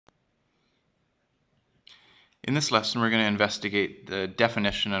In this lesson, we're going to investigate the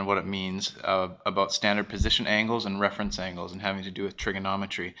definition and what it means about standard position angles and reference angles and having to do with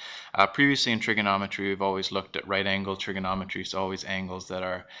trigonometry. Previously in trigonometry, we've always looked at right angle trigonometry, so always angles that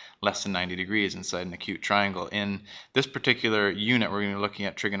are less than 90 degrees inside an acute triangle. In this particular unit, we're going to be looking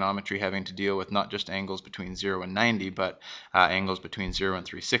at trigonometry having to deal with not just angles between 0 and 90, but angles between 0 and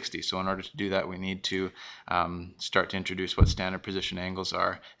 360. So in order to do that, we need to start to introduce what standard position angles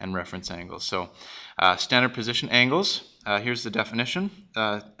are and reference angles. So standard position angles, here's the definition,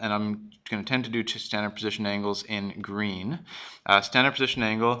 and I'm going to tend to do standard position angles in green. Standard position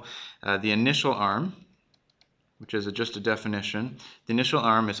angle, the initial arm, which is just a definition, the initial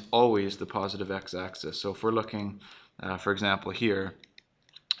arm is always the positive x-axis. So if we're looking, for example, here,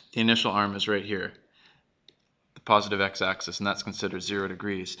 the initial arm is right here, the positive x-axis, and that's considered 0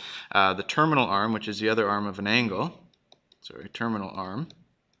 degrees. The terminal arm, which is the other arm of an angle, terminal arm,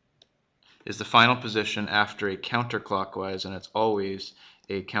 is the final position after a counterclockwise, and it's always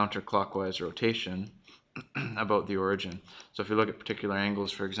a counterclockwise rotation about the origin. So if you look at particular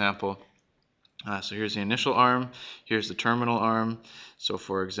angles, for example, so here's the initial arm, here's the terminal arm. So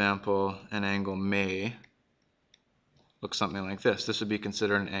for example, an angle may look something like this. This would be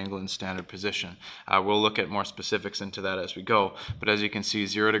considered an angle in standard position. We'll look at more specifics into that as we go, but as you can see,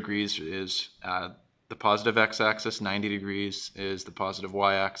 0 degrees is the positive x-axis, 90 degrees is the positive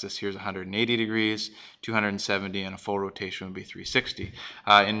y-axis. Here's 180 degrees, 270, and a full rotation would be 360.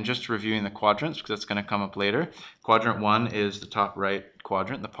 In just reviewing the quadrants, because that's going to come up later, quadrant 1 is the top right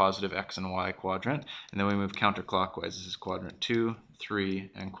quadrant, the positive x and y quadrant, and then we move counterclockwise. This is quadrant 2,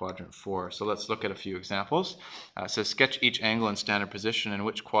 3, and quadrant 4. So let's look at a few examples. It says sketch each angle in standard position. In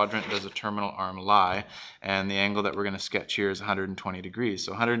which quadrant does the terminal arm lie? And the angle that we're going to sketch here is 120 degrees.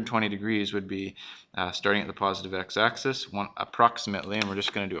 So 120 degrees would be starting at the positive x-axis, approximately, and we're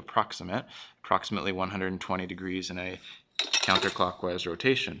just going to do approximately 120 degrees in a counterclockwise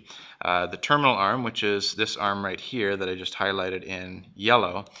rotation. The terminal arm, which is this arm right here that I just highlighted in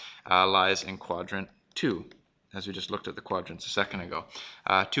yellow, lies in quadrant 2, as we just looked at the quadrants a second ago.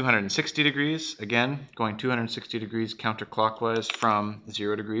 260 degrees, again, going 260 degrees counterclockwise from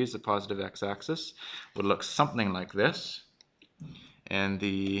 0 degrees, the positive x-axis, would look something like this. And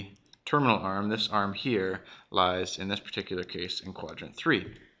the terminal arm, this arm here, lies, in this particular case, in quadrant 3.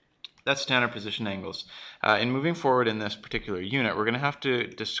 That's standard position angles. In moving forward in this particular unit, we're going to have to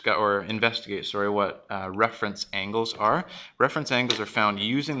discuss or investigate, what reference angles are. Reference angles are found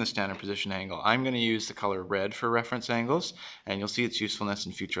using the standard position angle. I'm going to use the color red for reference angles, and you'll see its usefulness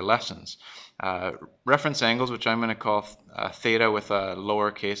in future lessons. Reference angles, which I'm going to call theta with a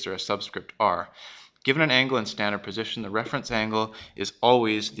lowercase or a subscript r. Given an angle in standard position, the reference angle is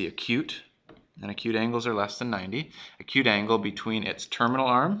always the acute, and acute angles are less than 90, acute angle between its terminal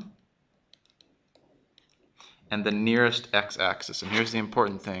arm and the nearest x-axis. And here's the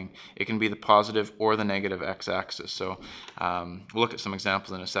important thing. It can be the positive or the negative x-axis. So we'll look at some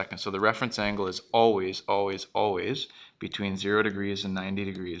examples in a second. So the reference angle is always, always, always between 0 degrees and 90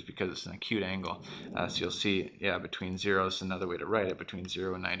 degrees because it's an acute angle. So you'll see, between 0 is another way to write it, between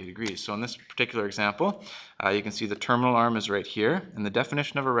 0 and 90 degrees. So in this particular example, you can see the terminal arm is right here. And the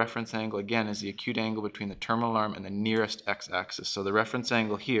definition of a reference angle, again, is the acute angle between the terminal arm and the nearest x-axis. So the reference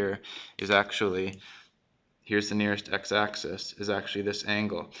angle here is actually, here's the nearest x-axis, is actually this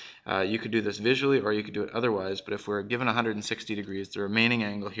angle. You could do this visually or you could do it otherwise, but if we're given 160 degrees, the remaining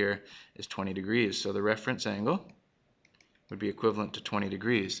angle here is 20 degrees. So the reference angle would be equivalent to 20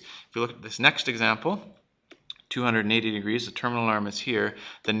 degrees. If you look at this next example, 280 degrees, the terminal arm is here.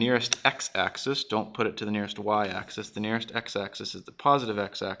 The nearest x-axis, don't put it to the nearest y-axis, the nearest x-axis is the positive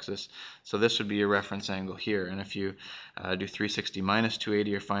x-axis, so this would be your reference angle here. And if you do 360 minus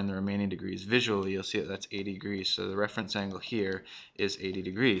 280 or find the remaining degrees visually, you'll see that that's 80 degrees. So the reference angle here is 80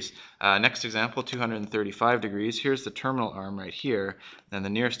 degrees. Next example, 235 degrees. Here's the terminal arm right here, and the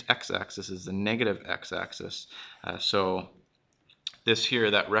nearest x-axis is the negative x-axis. So this here,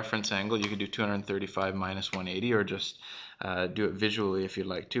 that reference angle, you could do 235 minus 180 or just do it visually if you'd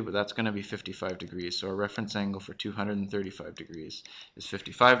like to, but that's going to be 55 degrees. So our reference angle for 235 degrees is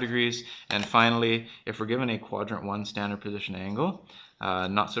 55 degrees. And finally, if we're given a quadrant 1 standard position angle,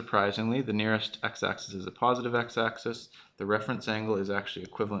 not surprisingly, the nearest x-axis is the positive x-axis. The reference angle is actually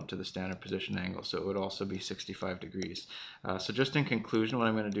equivalent to the standard position angle, so it would also be 65 degrees. So just in conclusion, what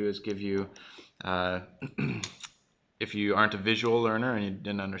I'm going to do is give you if you aren't a visual learner and you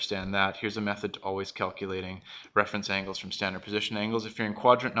didn't understand that, here's a method to always calculating reference angles from standard position angles. If you're in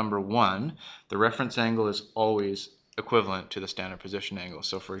quadrant number 1, the reference angle is always equivalent to the standard position angle.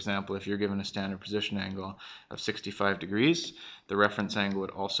 So for example, if you're given a standard position angle of 65 degrees, the reference angle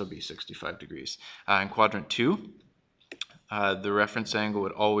would also be 65 degrees. In quadrant 2, the reference angle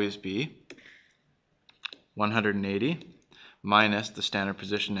would always be 180 minus the standard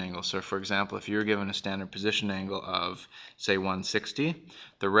position angle. So for example, if you're given a standard position angle of, say, 160,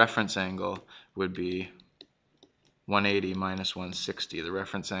 the reference angle would be 180 minus 160. The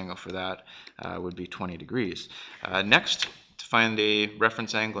reference angle for that would be 20 degrees. Next, to find a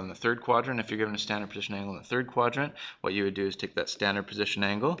reference angle in the third quadrant, if you're given a standard position angle in the third quadrant, what you would do is take that standard position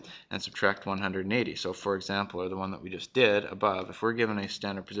angle and subtract 180. So for example, or the one that we just did above, if we're given a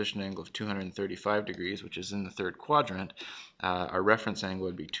standard position angle of 235 degrees, which is in the third quadrant, our reference angle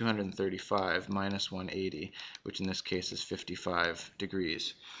would be 235 minus 180, which in this case is 55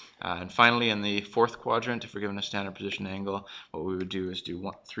 degrees. And finally, in the fourth quadrant, if we're given a standard position angle, what we would do is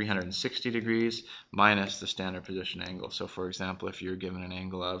do 360 degrees minus the standard position angle. So for example, if you're given an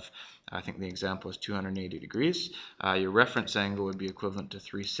angle of, I think the example is 280 degrees, your reference angle would be equivalent to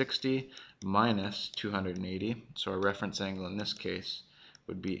 360 minus 280. So our reference angle in this case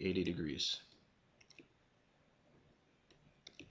would be 80 degrees.